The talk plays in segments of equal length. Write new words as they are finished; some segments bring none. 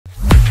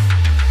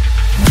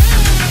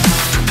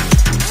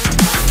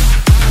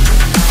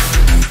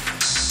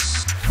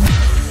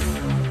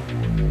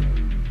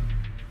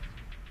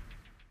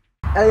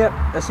Elliott,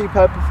 a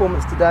superb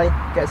performance today,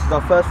 gets us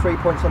our first 3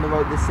 points on the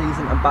road this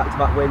season and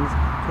back-to-back wins.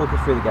 Talk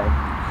us through the game.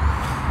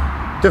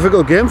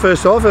 Difficult game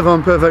first off, if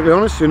I'm perfectly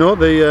honest. You know,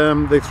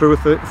 they threw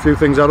a few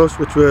things at us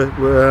which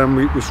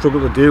we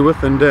struggled to deal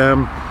with, and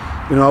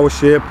you know, our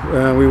shape,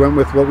 we went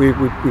with what we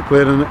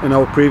played in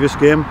our previous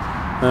game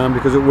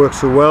because it worked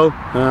so well.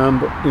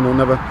 But you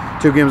know,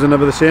 two games are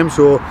never the same.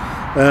 So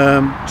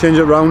change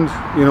it round,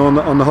 you know,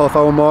 on the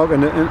half-hour mark,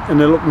 and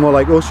it looked more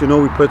like us. You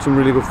know, we played some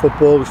really good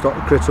football. We started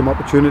to create some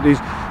opportunities.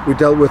 We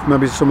dealt with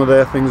maybe some of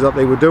their things that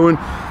they were doing.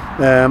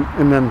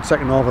 And then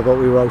second half, I thought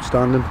we were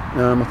outstanding.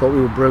 I thought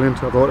we were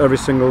brilliant. I thought every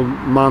single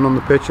man on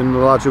the pitch and the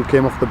lads who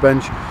came off the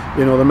bench,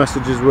 you know, the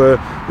messages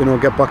were, you know,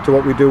 get back to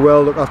what we do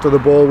well, look after the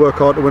ball, work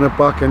hard to win it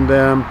back. And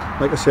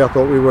like I say, I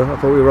thought we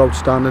were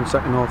outstanding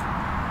second half.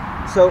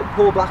 So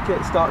Paul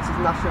Blackett starts his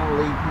National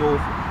League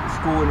North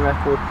scoring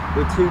record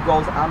with 2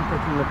 goals and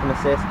picking up an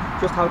assist.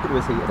 Just how good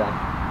was he today?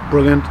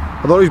 Brilliant.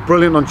 I thought he was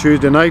brilliant on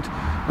Tuesday night.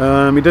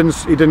 He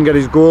didn't get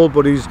his goal,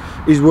 but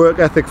his work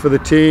ethic for the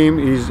team,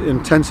 his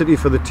intensity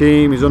for the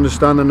team, his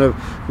understanding of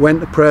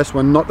when to press,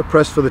 when not to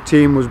press for the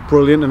team was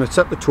brilliant, and it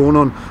set the tone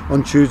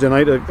on Tuesday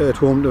night at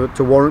home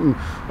to Warrington.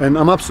 And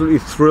I'm absolutely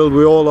thrilled.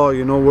 We all are,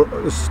 you know,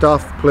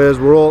 staff, players,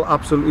 we're all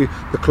absolutely,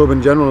 the club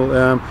in general,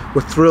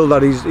 we're thrilled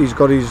that he's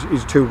got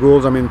his 2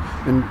 goals. I mean,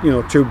 and you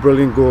know, 2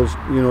 brilliant goals.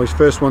 You know, his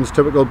first one's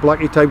typical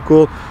Blackie type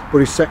goal, but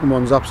his second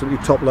one's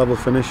absolutely top level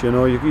finish. You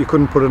know, you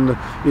couldn't put in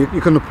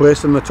you couldn't have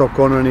placed it in the top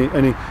corner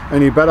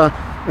any better.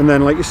 And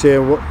then, like you say,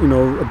 you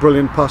know, a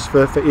brilliant pass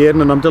for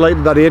Aidan, and I'm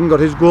delighted that Aidan got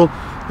his goal.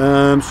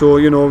 So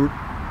you know,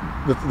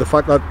 the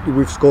fact that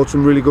we've scored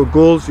some really good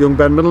goals. Young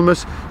Ben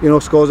Middlemiss, you know,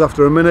 scores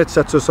after a minute,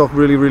 sets us off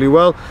really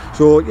well.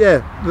 So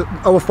yeah,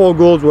 our 4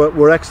 goals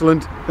were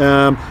excellent,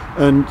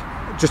 and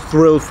just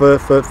thrilled for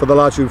the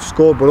lads who've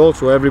scored, but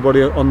also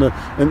everybody in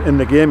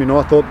the game. You know,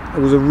 I thought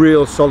it was a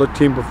real solid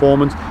team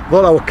performance. I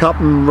thought our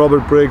captain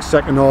Robert Briggs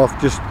second half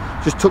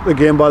just took the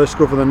game by the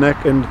scruff of the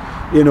neck, and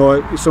you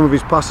know, some of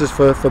his passes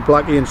for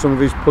Blackie and some of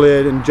his play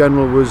in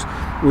general was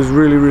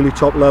really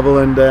top level.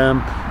 And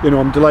you know,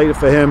 I'm delighted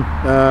for him.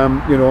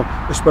 You know,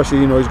 especially,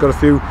 you know, he's got a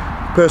few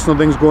personal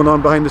things going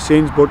on behind the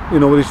scenes, but you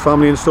know, with his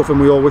family and stuff, and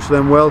we all wish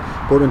them well.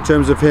 But in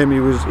terms of him, he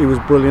was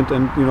brilliant,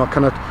 and you know, I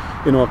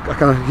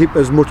cannot heap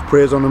as much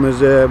praise on him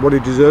as what he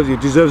deserves. He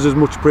deserves as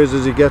much praise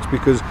as he gets,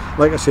 because,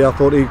 like I say, I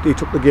thought he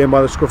took the game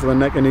by the scruff of the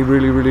neck, and he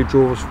really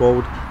drove us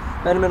forward.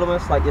 Ben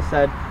Middlemiss, like you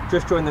said,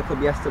 just joined the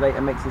club yesterday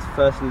and makes his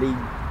first league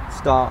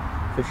start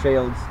for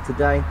Shields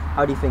today.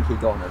 How do you think he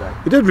got on today?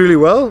 He did really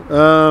well.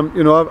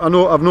 You know,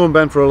 I've known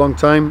Ben for a long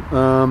time.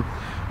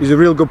 He's a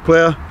real good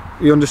player.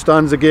 He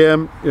understands the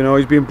game. You know,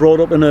 he's been brought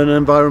up in an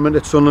environment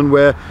at Sunderland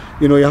where,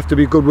 you know, you have to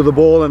be good with the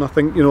ball, and I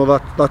think, you know,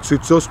 that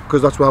suits us,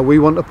 because that's how we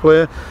want to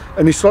play.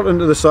 And he slotted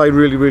into the side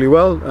really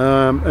well.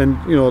 And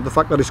you know, the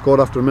fact that he scored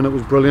after a minute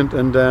was brilliant.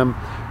 And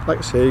like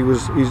I say,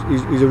 he's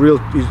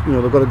you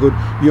know, they've got a good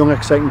young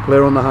exciting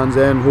player on the hands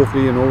there, and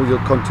hopefully, you know, he'll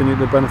continue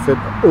to benefit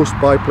us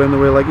by playing the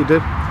way like he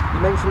did. You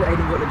mentioned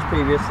Aidan Rutledge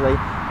previously.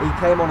 He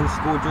came on and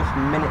scored just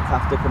minutes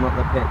after coming up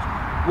the pitch.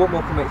 What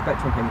more can we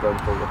expect from him going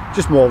forward?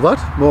 Just more of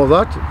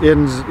that.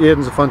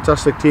 Aidan's a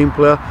fantastic team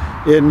player.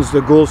 Aidan's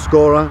the goal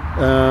scorer.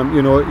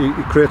 You know,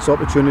 he creates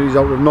opportunities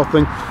out of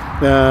nothing.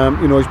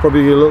 You know, he's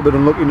probably a little bit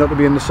unlucky not to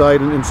be in the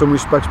side in some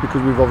respects,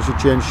 because we've obviously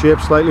changed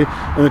shape slightly,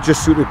 and it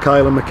just suited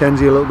Kyle and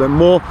Mackenzie a little bit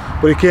more.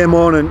 But he came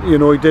on, and you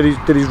know, he did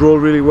his role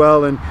really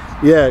well. And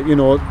yeah, you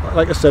know,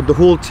 like I said, the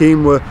whole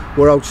team were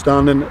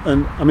outstanding.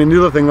 And I mean, the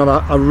other thing that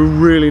I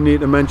really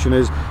need to mention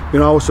is, you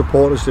know, our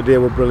supporters today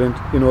were brilliant.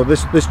 You know,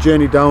 this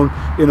journey down,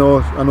 you know,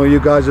 I know you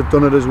guys have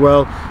done it as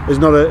well. It's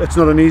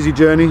not an easy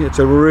journey. It's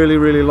a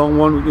really long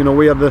one. You know,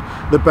 we had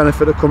the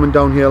benefit of coming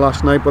down here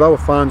last night, but our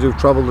fans who've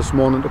travelled this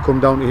morning to come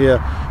down to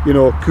here, you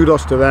know,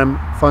 kudos to them.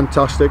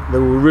 Fantastic. They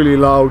were really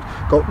loud,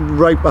 got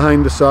right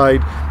behind the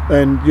side,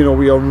 and you know,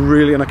 we are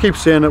really, and I keep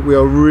saying it, we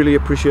are really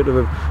appreciative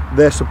of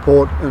their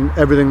support and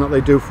everything that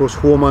they do for us,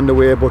 home and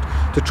away. But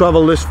to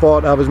travel this far,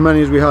 to have as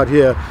many as we had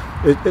here,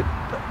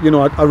 you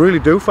know, I really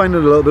do find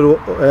it a little bit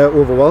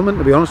overwhelming,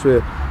 to be honest with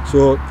you.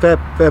 So fair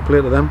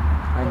play to them.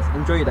 Thanks.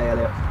 Enjoy your day,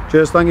 Elliott.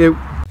 Cheers, thank you.